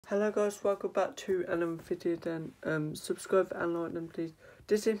Hello guys, welcome back to another video then. Subscribe and like them please.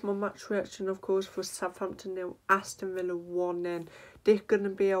 This is my match reaction of course for Southampton 0, Aston Villa 1 then. This is gonna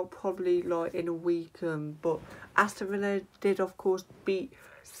be out probably like in a week, but Aston Villa did of course beat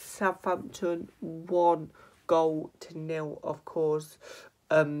Southampton 1-0 of course.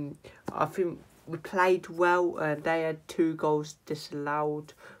 I think we played well and they had 2 goals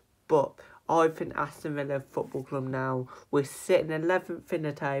disallowed, but I think Aston Villa Football Club now, we're sitting 11th in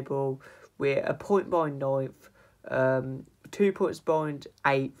the table, we're a point behind 9th, 2 points behind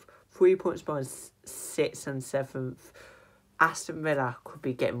 8th, 3 points behind 6th and 7th. Aston Villa could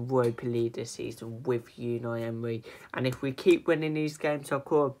be getting Europa League this season with Unai Emery, and if we keep winning these games, of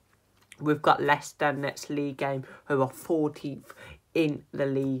course, we've got Leicester next league game, who are 14th in the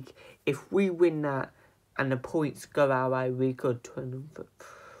league. If we win that and the points go our way, we could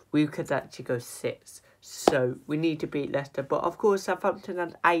actually go 6th. So we need to beat Leicester. But of course, Southampton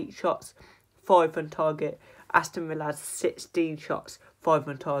had 8 shots, 5 on target. Aston Villa had 16 shots, 5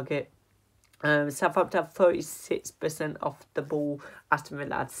 on target. Southampton had 36% off the ball. Aston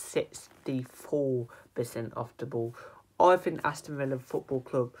Villa had 64% off the ball. I think Aston Villa Football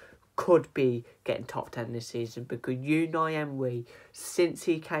Club could be getting top 10 this season, because Unai Emery, since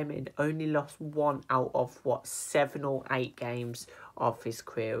he came in, only lost 1 out of 7 or 8 games of his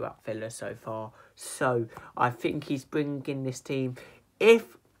career at Villa so far. So I think he's bringing this team.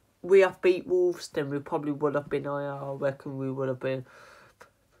 If we have beat Wolves, then we probably would have been. I reckon we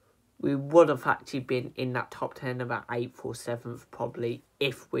would have actually been in that top 10, about 8th or 7th probably,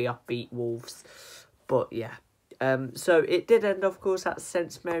 if we have beat Wolves. But yeah. So it did end, of course, at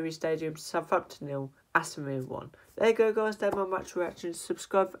St Mary's Stadium, Southampton 0, Aston Villa 1. There you go, guys. They're my match reactions.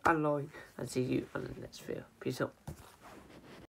 Subscribe and like, and see you on the next video. Peace out.